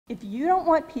If you don't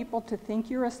want people to think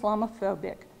you're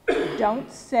Islamophobic,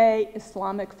 don't say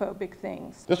Islamophobic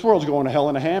things. This world's going to hell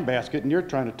in a handbasket, and you're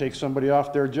trying to take somebody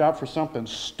off their job for something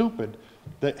stupid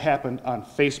that happened on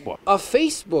Facebook. A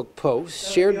Facebook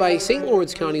post shared by St.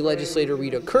 Lawrence County legislator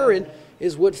Rita Curran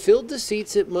is what filled the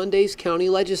seats at Monday's county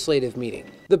legislative meeting.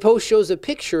 The post shows a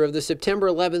picture of the September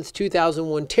 11th,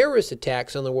 2001 terrorist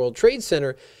attacks on the World Trade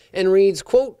Center and reads,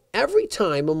 quote, "Every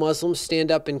time a Muslim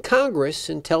stand up in Congress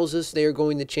and tells us they are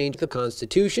going to change the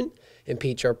Constitution,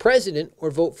 impeach our president, or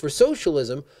vote for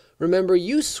socialism, remember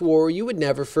you swore you would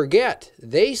never forget.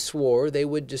 They swore they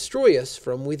would destroy us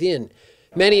from within."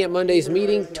 Many at Monday's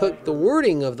meeting took the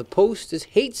wording of the post as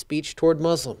hate speech toward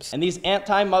Muslims. And these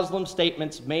anti-Muslim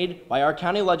statements made by our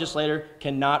county legislator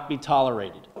cannot be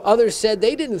tolerated. Others said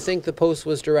they didn't think the post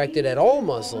was directed at all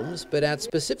Muslims, but at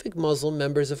specific Muslim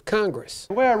members of Congress.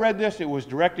 The way I read this, it was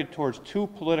directed towards two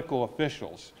political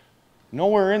officials.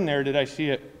 Nowhere in there did I see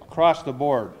it across the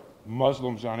board.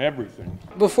 Muslims on everything.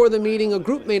 Before the meeting, a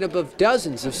group made up of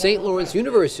dozens of St. Lawrence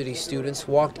University students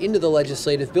walked into the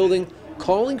legislative building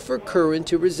calling for Curran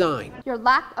to resign. Your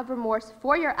lack of remorse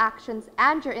for your actions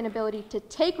and your inability to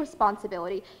take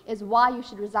responsibility is why you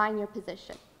should resign your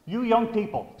position. You young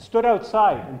people stood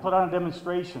outside and put on a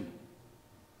demonstration.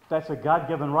 That's a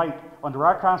God-given right under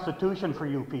our Constitution for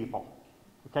you people,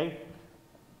 okay?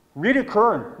 Rita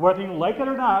Curran, whether you like it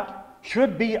or not,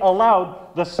 should be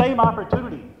allowed the same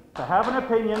opportunity to have an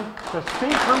opinion, to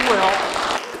speak her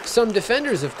will. Some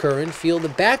defenders of Curran feel the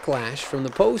backlash from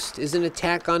the post is an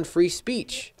attack on free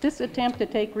speech. This attempt to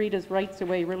take Rita's rights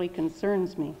away really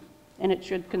concerns me, and it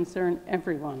should concern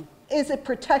everyone. Is it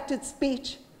protected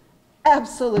speech?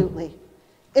 Absolutely.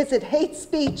 Is it hate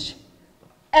speech?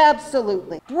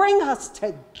 Absolutely. Bring us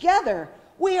together.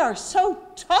 We are so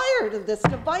tired of this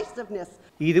divisiveness.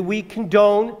 Either we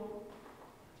condone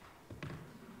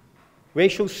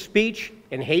racial speech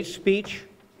and hate speech,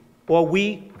 or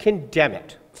we condemn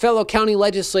it. Fellow county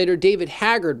legislator David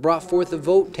Haggard brought forth a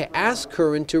vote to ask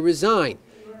Curran to resign.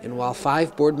 And while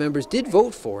 5 board members did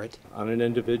vote for it, on an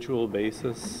individual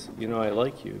basis, you know, I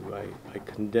like you. I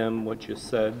condemn what you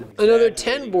said. Another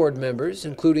 10 board members,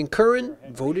 including Curran,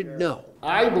 voted no.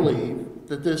 I believe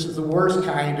that this is the worst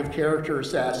kind of character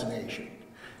assassination.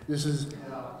 This is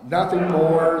nothing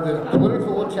more than a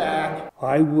political attack.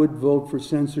 I would vote for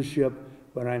censorship,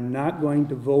 but I'm not going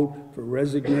to vote for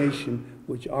resignation,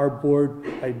 which our board,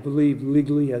 I believe,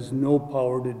 legally has no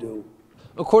power to do.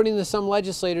 According to some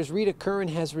legislators, Rita Curran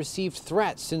has received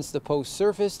threats since the post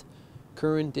surfaced.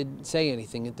 Curran didn't say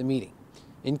anything at the meeting.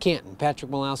 In Canton,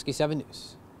 Patrick Malowski, 7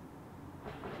 News.